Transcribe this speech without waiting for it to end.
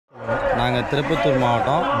நாங்கள் திருப்பத்தூர்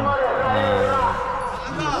மாவட்டம்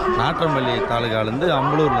நாற்றம்பள்ளி தாலுகாலேருந்து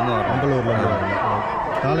அம்பலூர்லேருந்து வரோம். அம்பலூர்லேருந்து வரோம்.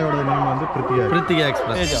 காலையோட நேம் வந்து பிரித்திகா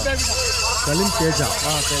எக்ஸ்பிரஸ். சலீம் தேஜா.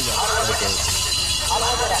 தேஜா. ஓகே.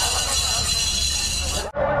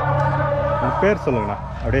 பேர் சொல்லுங்கண்ணா.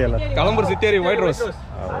 அப்படியே எல்லாம் கலம்பூர் சித்தேரி ஒயிட் ரோஸ்.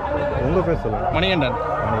 உங்கள் பேர் சொல்லுங்கள். மணிகண்டன்.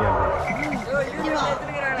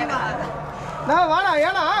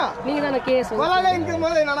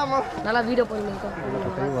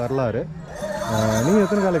 வரலாறு. நீங்கள்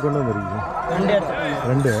எத்தனை காலை கொண்டு வந்துருக்கீங்க?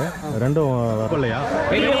 ரெண்டும் வரலையா?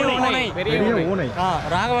 பெரிய ஊனை.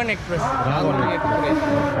 ராகவன் எக்ஸ்பிரஸ்.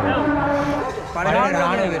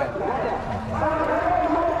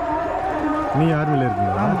 நீ ஆர்மியில்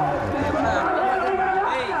இருக்கீங்களா?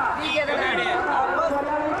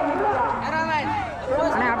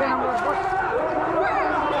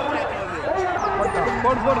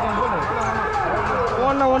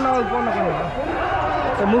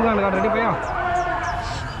 மூக்காண்டு காட்டு ரெடி பையன்.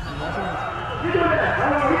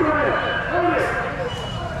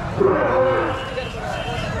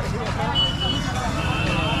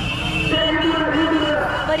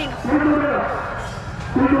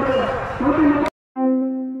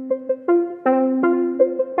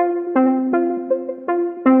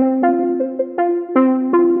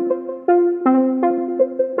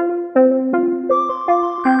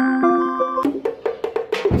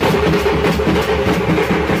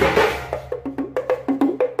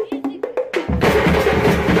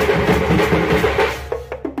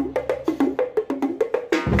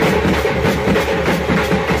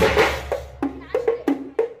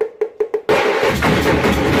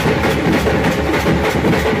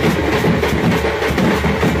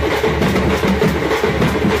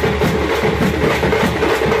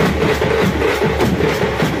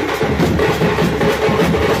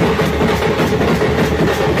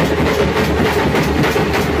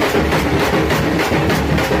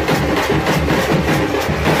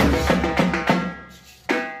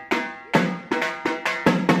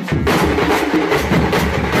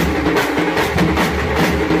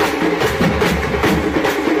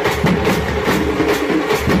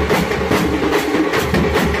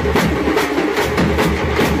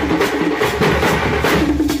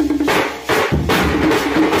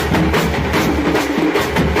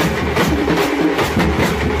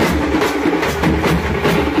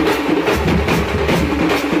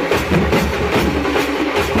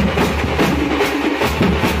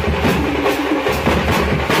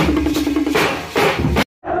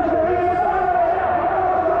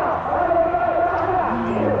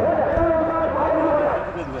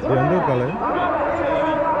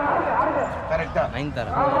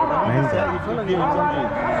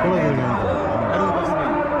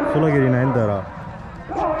 சூளகிரி நயன்தாரா.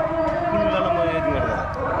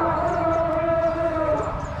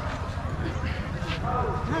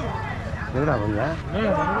 எதுடா அவங்க?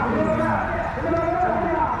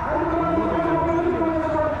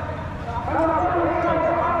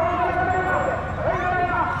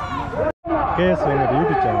 KS Venkat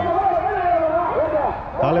YouTube channel.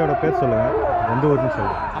 காலையோட பேர் சொல்லுங்க, எந்த ஊர்னு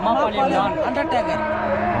சொல்லுங்க.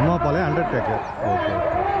 அம்மாபாளையம் அண்டர்டேக்கர். ஓகே.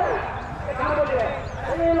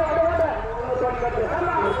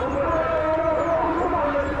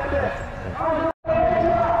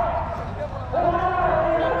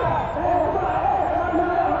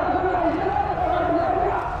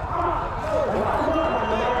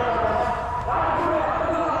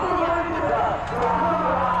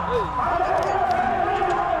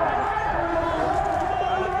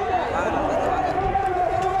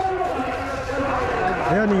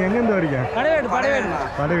 ஐயா நீங்கள் எங்கேருந்து வரீங்க?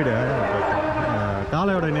 படைவீடு.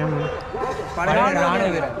 காலையோட நேம்?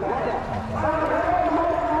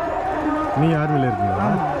 நீ ஆர்மியில் இருக்கீங்களா?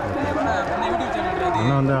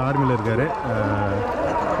 அண்ணா வந்து ஆர்மியில் இருக்காரு.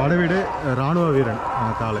 படைவீடு இராணுவ வீரன்.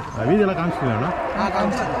 காலை வீதியெல்லாம் காமிச்சிக்கலாண்ணா?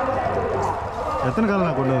 எத்தனை காலை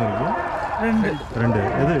நான் கொண்டு வந்திருக்கீங்க? 2.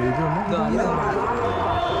 எது இது ஒன்று?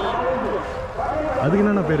 அதுக்கு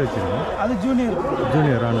என்னென்ன பேர் வச்சுருக்கீங்க? அது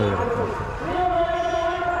ஜூனியர் இராணுவ வீரன்.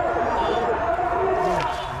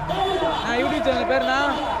 யூடியூப் சேனல் பேர்னா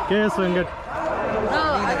கேஎஸ் வெங்கட்.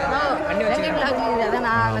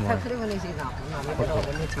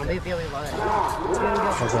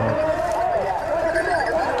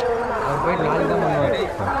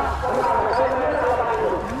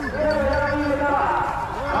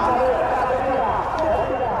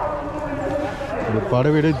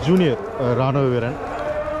 படைவீடு ஜூனியர் இராணுவ வீரன்.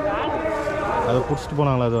 அதை பிடிச்சிட்டு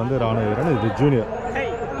போனாங்களா? அது வந்து இராணுவ வீரன். இது ஜூனியர்.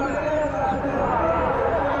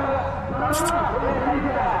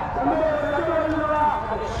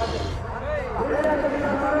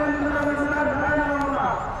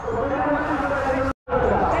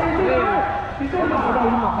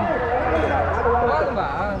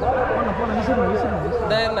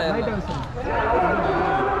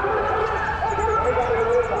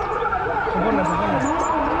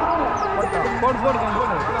 போடு போடு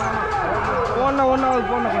போடு போன ஒன்றாவது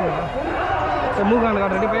போன கொஞ்சம் சரி மூக்காண்டு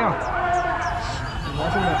காட்டு ரெடி பையன்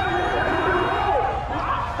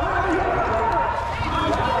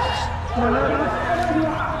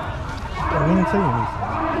நீங்கள் செய்யுங்க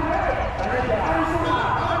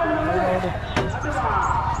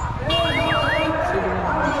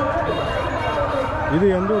இது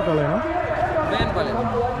எந்த ஊர் காலைனா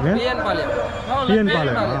டிஎன் பாளையம்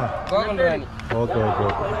okay okay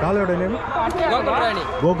okay காலையோட name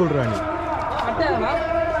Gokul ராணி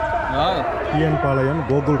டிஎன் பாளையம்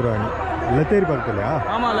கோகுல் ராணி லத்தேரி பக்கத்துலையா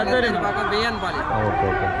ஓகே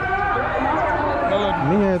ஓகே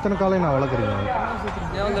நீங்கள் எத்தனை காலையை நான் வளர்க்குறீங்க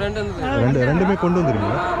ரெண்டுமே கொண்டு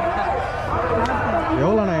வந்துருக்கீங்க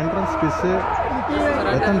எவ்வளோண்ணா என்ட்ரன்ஸ் ஃபீஸு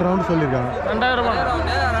எத்தனை ரவுண்டு சொல்லியிருக்காங்க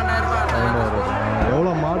 2000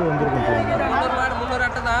 எவ்வளோ மாடு வந்திருக்குன்னு சொல்லுங்க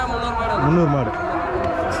 300 மாடு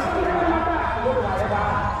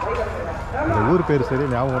இந்த ஊர் பேர் சரி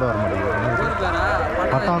ஞாபகம் கூட வர மாட்டேங்குது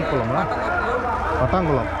பட்டாங்குளம்னா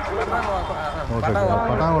பட்டாங்குளம் ஓகே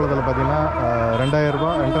பட்டாங்குளத்தில் பார்த்தீங்கன்னா 2000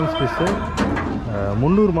 ரூபா என்ட்ரன்ஸ் ஃபீஸு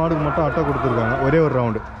 300 மாடுக்கு மட்டும் அட்டை கொடுத்துருக்காங்க ஒரே ஒரு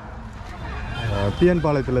ரவுண்டு டிஎன்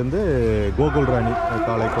பாளையத்துலேருந்து கோகுல் ராணி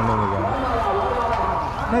காளை கொண்டு வந்திருக்காங்க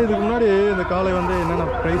ஆனால் இதுக்கு முன்னாடி இந்த காளை வந்து என்னென்ன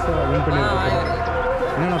ப்ரைஸ் வின் பண்ணியிருக்காங்க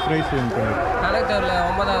என்னென்ன ப்ரைஸ் வின் பண்ணியிருக்காங்க கலெக்டரில்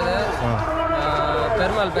 9வது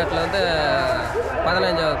பெருமாள்பேட்டில் வந்து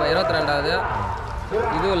 15வது 22வது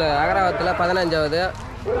இதுவில் அகராவத்தில் 15வது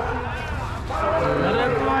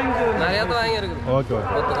நிறையா தான் வாங்கியிருக்குது ஓகே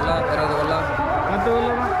ஓகே 10 கிலோ 20 கிலோ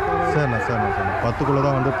சரிண்ணா 10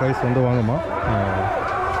 தான் வந்து ப்ரைஸ் வந்து வாங்குமா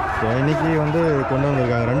இன்னைக்கு வந்து கொண்டு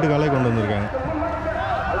வந்திருக்காங்க 2 காலை கொண்டு வந்திருக்காங்க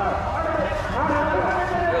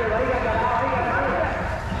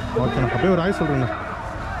ஓகேண்ணா அப்படியே ஒரு ஆய் சொல்கிறேண்ணா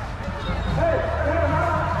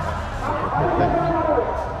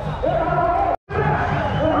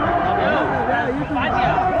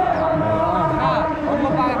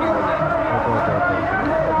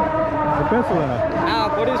பேசுவேண்ணா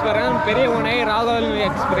ப்ரொடியூஸ் பண்ணுறேன் பெரிய உணை ராகவல்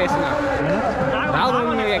எக்ஸ்பிரஸ்ண்ணா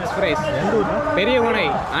ராகவல் எக்ஸ்பிரஸ் பெரிய உணை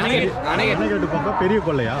அணைகட்டு பக்கம் பெரிய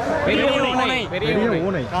கொள்ளையா பெரிய உணை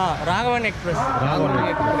ஊனை ராகவன் எக்ஸ்பிரஸ்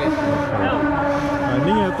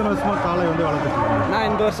நீங்கள் எத்தனை வருஷமாக காளை வந்து வளர்த்துருக்கீங்க நான்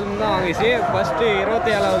இந்த வருஷம் தான் வாங்கிச்சு ஃபஸ்ட்டு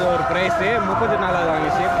 27வது ஒரு ப்ரைஸு 34வது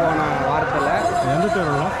வாங்கிச்சு போன வாரத்தில் எந்த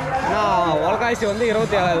பேரெல்லாம் நான் ஒலகாய்ச்சி வந்து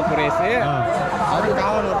 27வது ப்ரைஸு அது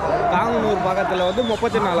காங்கனூர் பக்கத்தில் வந்து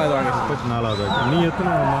 34வது வாங்கிச்சு 34வது நீங்கள்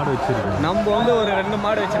எத்தனை மாடு வச்சுருக்கீங்க நம்ம வந்து ஒரு 2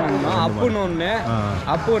 மாடு வச்சுருந்தோம் அப்புன்னு ஒன்று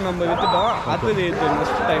அப்பு நம்ம விற்றுட்டோம் அடுத்தது இது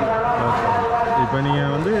நெக்ஸ்ட் டைம் இப்போ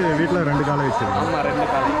நீங்கள் வந்து வீட்டில் 2 காலை வச்சுருக்கீங்க ஆமாம்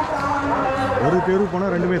 2 காலை ஒரு தெருவு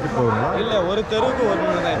போனால் 2மே எடுத்துகிட்டு போவீங்களா இல்லை ஒரு தெருவுக்கு ஒரு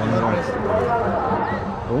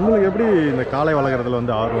உங்களுக்கு எப்படி இந்த காளை வளர்க்குறதுல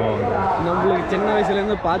வந்து ஆர்வம் நம்மளுக்கு சின்ன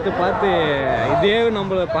வயசுலேருந்து பார்த்து இதே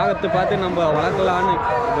நம்மளை பார்த்து நம்ம வளர்க்கலான்னு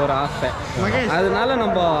இது ஒரு ஆசை அதனால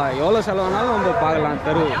நம்ம எவ்வளோ செலவானாலும் நம்ம பார்க்கலாம்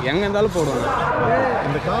தெரு எங்கே இருந்தாலும் போடுவோம்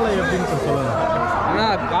இந்த காளை எப்படின்னு சொல்லலாம்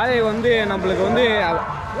ஆனால் காளை வந்து நம்மளுக்கு வந்து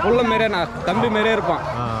புள்ள மாரியே நான் தம்பி மாரியே இருப்பான்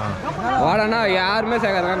வாடனா யாருமே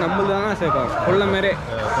சேர்க்காதாங்க நம்மளுக்கு தானே சேர்ப்பாங்க புள்ள மாரியே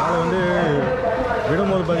காளை வந்து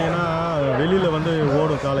விடும்போது பார்த்தீங்கன்னா வெளியில் வந்து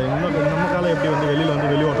ஓடும் காளை நம்ம காளை எப்படி வந்து வெளியில்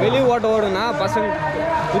வந்து வெளியே ஓடுனா பசங்க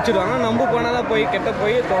பிடிச்சிடுவாங்க நம்ம போனால் தான் போய் கெட்ட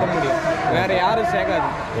போய் தொட முடியும் வேறு யாரும் சேர்க்காது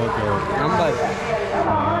ஓகே ஓகே நம்பாது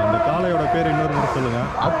இந்த காளையோட பேர் இன்னொரு முறை சொல்லுங்கள்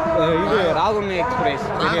இது Raghavan express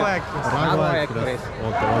Raghava express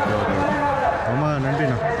okay okay okay ரொம்ப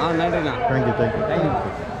நன்றிண்ணா நன்றிண்ணா தேங்க்யூ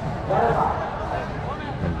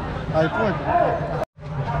இப்போ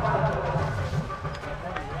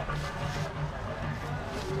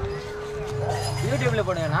யூடியூப்ல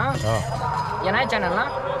போடுவேண்ணா என்ன சேனல்னா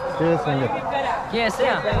கேஎஸ்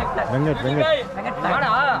வெங்கட் வாடா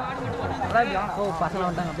ஓ பசங்க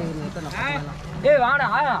வந்துட்டாங்க அப்படியே ஏய் வாடா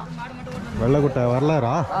வெள்ளக்குட்டை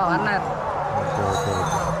வரலாரா வரலாறு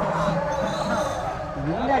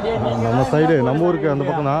ஓகே நம்ம சைடு நம்ம ஊருக்கு அந்த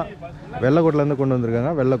பக்கம் தான் வெள்ளக்குட்டையிலேருந்து கொண்டு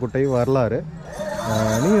வந்திருக்காங்க வெள்ளக்குட்டை வரலாறு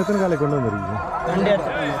நீங்கள் எத்தனை காலை கொண்டு வந்திருக்கீங்க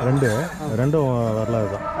 2 ரெண்டும் வரலாறு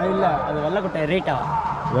தான் இல்லை அது வெள்ளக்குட்டை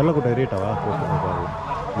ரேட்டாவா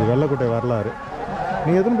இது வெள்ளக்குட்டை வரலாறு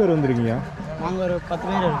நீங்கள் எத்தனை பேர் வந்திருக்கீங்க நாங்கள் ஒரு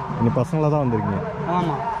 10 பேர் இன்னும் பசங்களாக தான் வந்திருக்கீங்க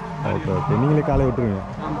ஆமாம் ஓகே நீங்களே காலை விட்டுருவீங்க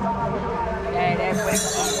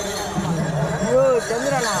ஐயோ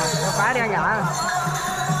சந்திரனா பாருங்க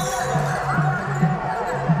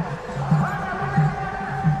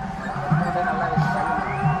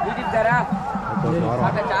யூடியூப் தரா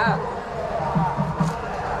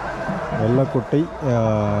வெள்ளக்குட்டை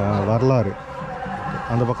வரலாறு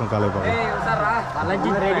அந்த பக்கம் காலை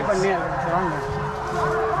பார்க்கலாம் ரெடி பண்ணி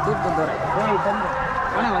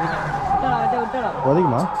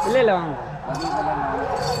ஒதுக்குமா இல்லை வாங்க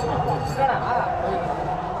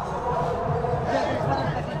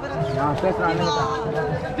பேசுறான்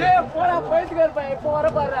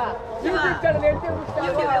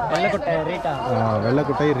வெள்ளக்குட்டை ரீட்டா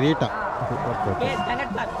வெள்ளக்குட்டை ரீட்டா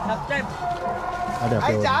அப்படியே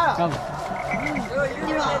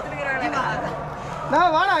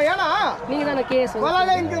நீங்க தானே கேஸ்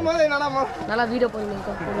நல்லா வீடியோ போயிருந்தீங்க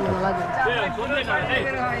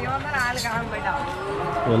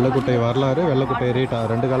வெள்ளக்குட்டை வரலாறு வெள்ளக்குட்டை ரீட்டா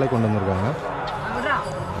 2 காலை கொண்டு வந்திருக்காங்க.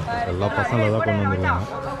 எல்லா பசங்களை தான் கொண்டு வந்திருக்காங்க.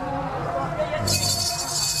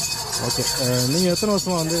 ஓகே, நீங்கள் எத்தனை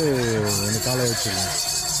வருஷமாக வந்து இந்த காலை வச்சுருக்கீங்க?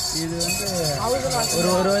 இது வந்து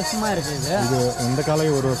ஒரு வருஷமா இருக்கு. இது இந்த காலை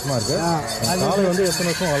ஒரு வருஷமா இருக்கு. காலை வந்து எத்தனை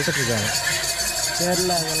வருஷம் வளர்த்துட்டு இருக்காங்க?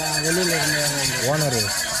 தெரியல, இதெல்லாம் வெளியில இருந்து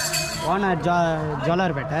ஓனர்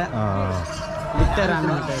ஜோலார்பேட்டை விக்டர்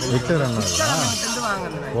அண்ணன்.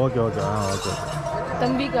 Okay okay okay.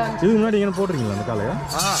 தம்பிக்கா இதுக்கு முன்னாடி எங்கே போட்டிருக்கீங்களா அந்த காலையை?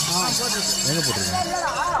 எங்கே போட்டிருக்கீங்க?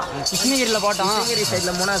 கிருஷ்ணகிரியில் போட்டோம். கிருஷ்ணகிரி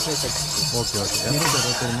சைடில் 3வது சைட். Okay okay. என்ன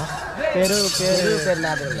பேர் தெரியுமா? பேர்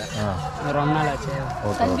ஞாபகம் இல்லை. ரொம்ப நாள் ஆச்சு.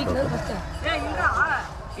 Okay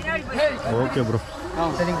okay bro.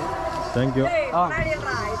 சரிங்க, தேங்க்யூ.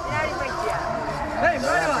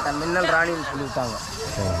 மின்னல் ராணின்னு சொல்லிவிட்டாங்க.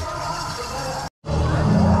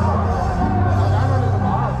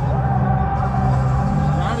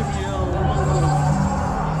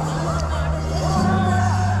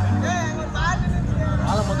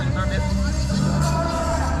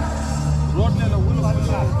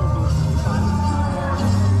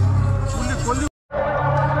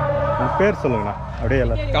 பேர் சொல்லுங்கண்ணா. அப்படியே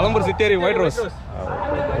எல்லாம் களம்பூர் சித்தேரி ஒயிட் ரோஸ்.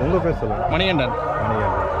 உங்கள் பேர் சொல்லுங்கள். Manikandan.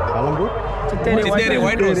 Kalambur Sitheri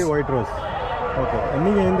white rose. White rose. Okay,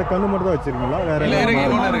 நீங்கள் இந்த கண்ணு மட்டும் தான் வச்சுருக்கீங்களா? வேறு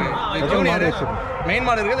ஜூனியர் மெயின்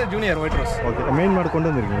மாடு இருக்குது, junior white rose. Okay, main மாடு கொண்டு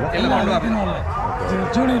வந்திருக்கீங்களா?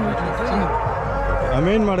 ஜூனியர்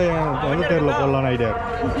மெயின் மாடு எந்த தேர்வில் போடலான்னு ஐடியா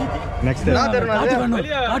நெக்ஸ்ட்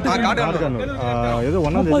காட்டுக்கண்ணூர். இது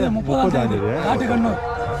 1/3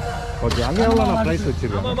 ஓகே, அங்கே எவ்வளோ நான் ப்ரைஸ்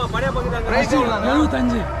வச்சுருக்கேன்?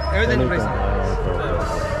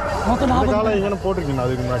 காலை எங்கே போட்டிருக்கீங்களா?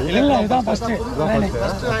 அதுக்கு முன்னாடி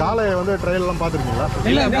காலையை வந்து ட்ரையல்லாம் பார்த்துருக்கீங்களா?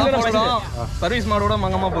 சர்வீஸ் மாடோட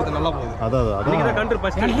மங்கமாக போகுது, நல்லா போகுது. அதான்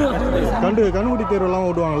கண்ணுக்குட்டி தேர்வெல்லாம்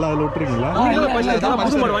ஓடுவாங்கல்ல, அதில் விட்டுருக்கீங்களா?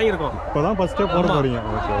 இப்போ தான் ஃபஸ்ட்டே போட போகிறீங்க.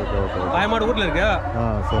 Okay okay okay. மாடு வீட்டில் இருக்கு.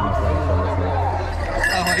 சரி.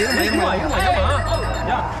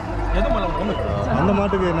 அந்த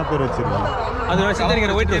மாட்டுக்கு என்ன பேர் வச்சிருக்கீங்க? அது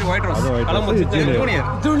சித்தரிக்கிற ஒயிட் ரோஸ்.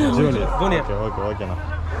 ஜூனியர். ஓகே ஓகேண்ணா.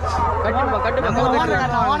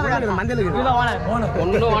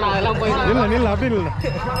 இல்ல அப்படி இல்லை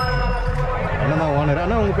அண்ணா ஓனர்.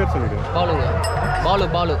 அண்ணா உங்க பேர் சொல்லிடுங்க.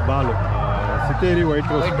 Balu. Sitheri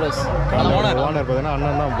white rose owner பார்த்தீங்கன்னா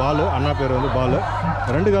அண்ணன் தான் பாலு. அண்ணா பேர் வந்து பாலு.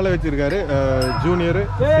 2 காலை வச்சிருக்காரு. ஜூனியர்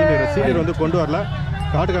சீனியர் வந்து கொண்டு வரல.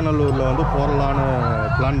 காட்டுக்கநல்லூரில் வந்து போடலான்னு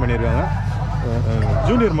பிளான் பண்ணியிருக்காங்க.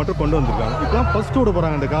 ஜூனியர் மட்டும் கொண்டு வந்திருக்காங்க. இப்போலாம் ஃபஸ்ட்டு விட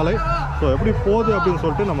போகிறாங்க இந்த காலை. ஸோ எப்படி போகுது அப்படின்னு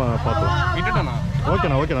சொல்லிட்டு நம்ம பார்த்தோம்.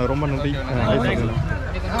 ஓகேண்ணா ரொம்ப நன்றி.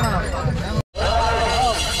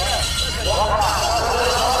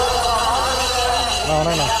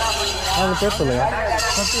 வரேண்ணா. அவங்க பேர் சொல்லுங்க.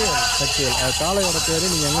 சக்திவேல். காளையோட பேர்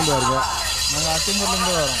நீங்கள் எங்கேருந்து வரீங்க? நாங்கள்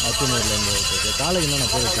அத்திமூர்லேருந்து வரோம். அத்திமூர்லேருந்து. ஓகே. காளைக்கு என்னென்ன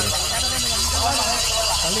பேர் வச்சுருக்கோம்?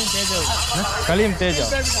 கலீம் தேஜா.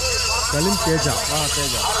 தேஜா.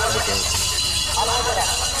 ஓகே.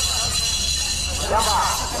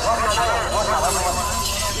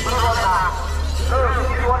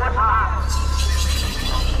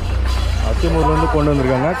 அத்திமூர்லேருந்து கொண்டு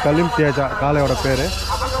வந்திருக்காங்க கலீம் தேஜா காளையோட பேர்.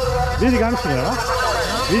 வீதி காமிச்சிங்களா?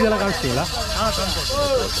 வீதியெல்லாம் காமிச்சிங்களா?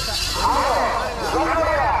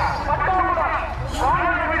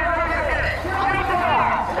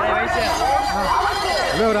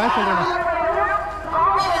 ஒரு ஆய் சொல்கிறேண்ணா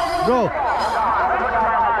ப்ரோ.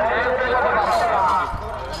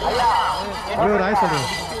 ஒரு ஆய் சொல்கிறேன்.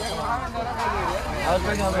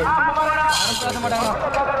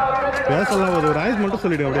 பேசலாம். ஒரு ஆய்ஸ் மட்டும்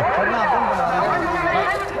சொல்லிவிடு அப்படியே.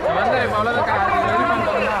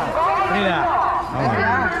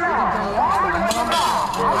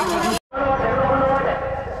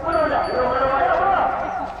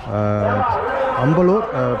 அம்பலூர்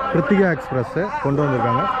பிரித்திகா எக்ஸ்பிரஸ்ஸு கொண்டு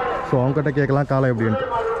வந்திருக்காங்க. ஸோ அவங்ககிட்ட கேட்கலாம் காலை எப்படின்ட்டு.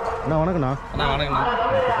 அண்ணா வணக்கண்ணா. வணக்கண்ணா.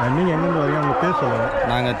 நீங்கள் எங்கேருந்து வரீங்க? அவங்க பேர் சொல்லுங்கள்.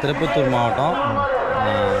 நாங்கள் திருப்பத்தூர் மாவட்டம்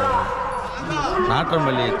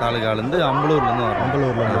நாற்றம்பள்ளி தாலுகாலேருந்து அம்பலூர்லேருந்து வரோம்.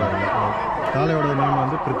 அம்பலூர்லேருந்து வரோம். காலையோட நேம்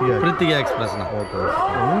வந்து பிரித்திகா எக்ஸ்பிரஸ்ண்ணா. ஓகே.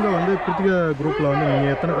 உங்கள் வந்து பிரித்திகா குரூப்பில் வந்து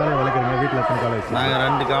நீங்கள் எத்தனை காலை வளர்க்குறீங்க? வீட்டில் எத்தனை காலை வச்சு? நாங்கள்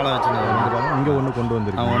 2 காலை வச்சுருக்கோம். இங்கே ஒன்று கொண்டு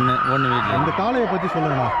வந்துருக்கோம். ஒன்று வீட்டில். இந்த காளையை பற்றி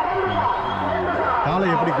சொல்லுங்கண்ணா. காலை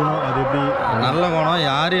எப்படி குணம் அது எப்படி நல்ல குணம்,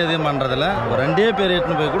 யாரும் எதையும் பண்ணுறதில்ல. ஒரு 2 பேர்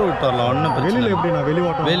எட்டுன்னு போய் கூட விட்டு வரலாம், ஒன்றும் வெளியில் எப்படி நான் வெளி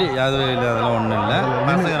ஓட்டம் அது அதெல்லாம் ஒன்றும் இல்லை.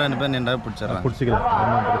 பசங்க 2 பேர் நின்றா பிடிச்சிடலாம்,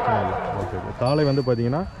 ஒன்றும் பிரச்சனை இல்லை. Okay okay. காலை வந்து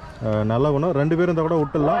பார்த்தீங்கன்னா நல்ல குணம், 2 பேர் இருந்தால் கூட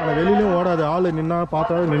விட்டுடலாம். ஆனால் வெளியிலையும் ஓடாது, ஆள் நின்னா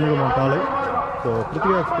பார்த்தா நின்றுடுமா காலை. ஸோ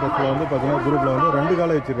பிருத்திவி எக்ஸ்பிரஸில் வந்து பார்த்தீங்கன்னா குரூப்பில் வந்து 2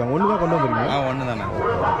 காலை வச்சுருக்காங்க. ஒன்று தான் கொண்டு வந்துருக்கீங்க? ஒன்று தானே.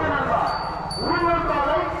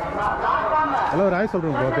 ஹலோ ஒரு ஆய்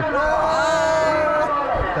சொல்கிறேன் ப்ரோ. Okay,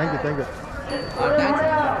 thank you.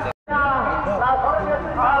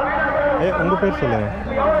 உங்கள் பேர் சொல்லுங்கள்.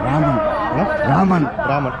 ராமன்.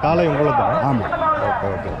 காலை உங்களை தான்? ஆமாம்.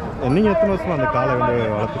 ஓகே. நீங்கள் எத்தனை வருஷமாக அந்த காலை வந்து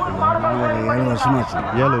வளர்த்துருக்கீங்க? 7 வருஷமாச்சு.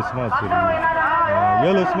 7 வருஷமாக வச்சுருக்கீங்க.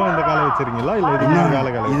 7 வருஷமாக இந்த காலை வச்சுருக்கீங்களா இல்லை இது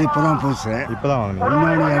காலை? இது இப்போ தான் புதுசு. இப்போ தான் வாங்கினீங்க?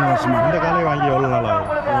 இன்னொரு 7 வருஷமாக. இந்த காலை வாங்கி எவ்வளோ நாள் ஆகும்?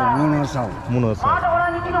 3 வருஷம் ஆகும். 3 வருஷம்.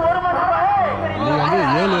 நீங்கள் வந்து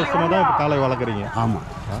 7 வருஷமாக தான் இப்போ காலை வளர்க்குறீங்க? ஆமாம்.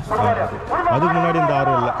 அதுக்கு முன்னாடி இந்த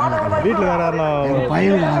ஆர்வம் இல்லை? வீட்டில் வேறு யாருன்னா?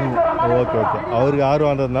 பையனுக்கு ஆர்வம். ஓகே. அவருக்கு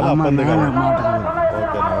ஆர்வம் வந்ததுனால அப்போ வந்து மாட்டாங்க.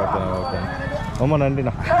 ஓகே. ரொம்ப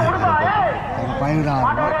நன்றிண்ணா. பையனுக்கு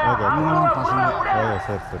ஆர்வம். ஓகே. பசங்க. ஓகே,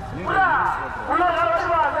 சரி.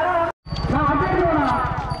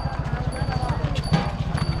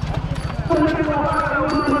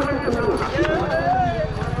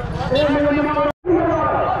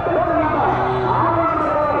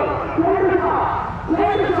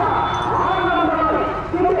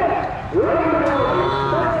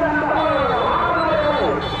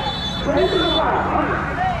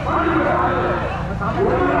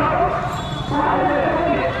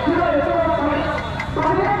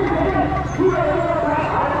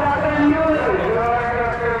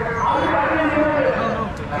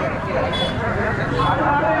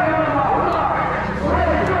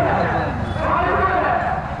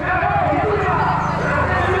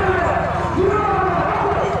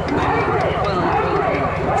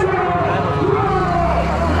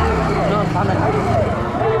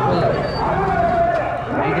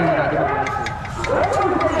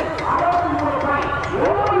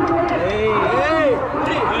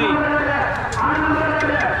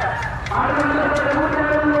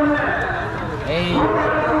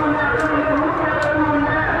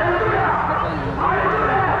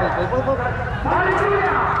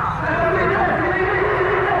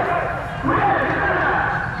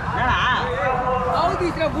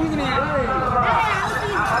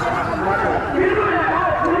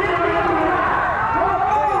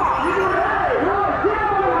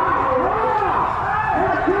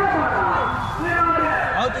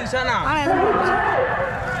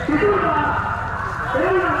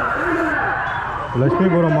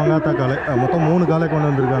 லட்சுமிபுரம் மங்காத்தா காலை மொத்தம் 3 காலை கொண்டு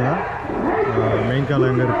வந்திருக்காங்க. மெயின் காலை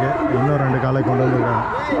அங்கே இருக்குது, இன்னும் 2 காலை கொண்டு வந்திருக்காங்க.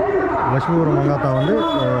 லட்சுமிபுரம் மங்காத்தா வந்து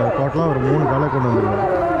டோட்டலாக ஒரு 3 காலை கொண்டு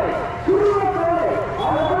வந்திருக்காங்க.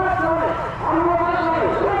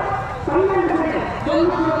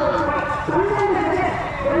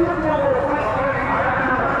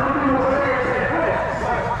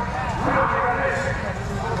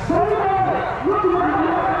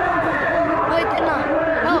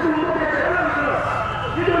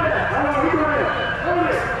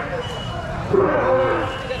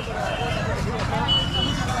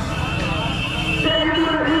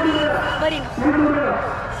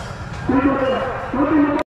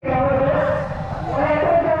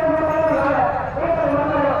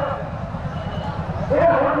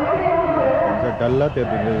 கொஞ்சம் டல்லாக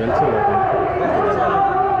தெரியுது வெளிச்சல்.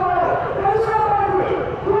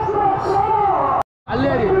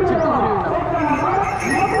 அல்லேரி சிட்டுக்குருவி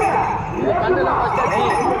இது கண்ணுல பச்சாச்சி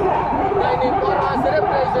நீ போறா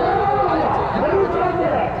சர்ப்ரைஸ்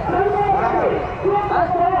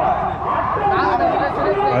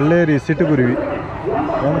அல்லேரி சிட்டுக்குருவி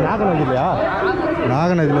நாகநதிலையா?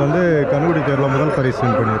 நாகநதியில் வந்து கண்ணுக்குடி தேர்வில் முதல் பரிசு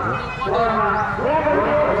வின் பண்ணியிருக்கு.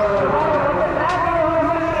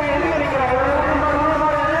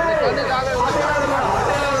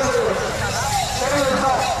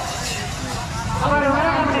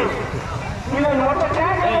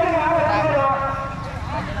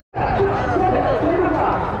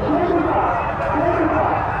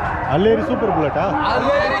 அல்லேரி சூப்பர் புல்லட்டா?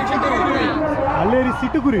 அல்லேரி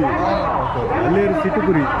சிட்டுக்குருவி. ஓகே, அல்லேரி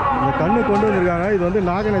சிட்டுக்குருவி இந்த கண்ணு கொண்டு வந்திருக்காங்க. இது வந்து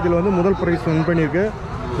நாகநதியில் வந்து முதல் ப்ரைஸ் வின் பண்ணியிருக்கு.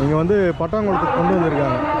 இங்கே வந்து பட்டாங்குளத்துக்கு கொண்டு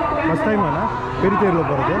வந்திருக்காங்க. ஃபஸ்ட் டைம் ஆனால் பெரிய தேரில்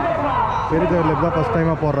போகிறது, பெரிய தேரில் இப்போ தான் ஃபஸ்ட்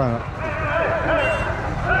டைமாக போடுறாங்க.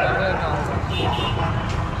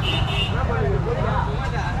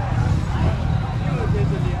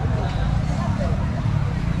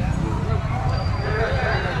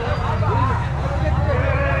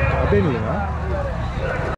 அப்படியே இல்லைங்க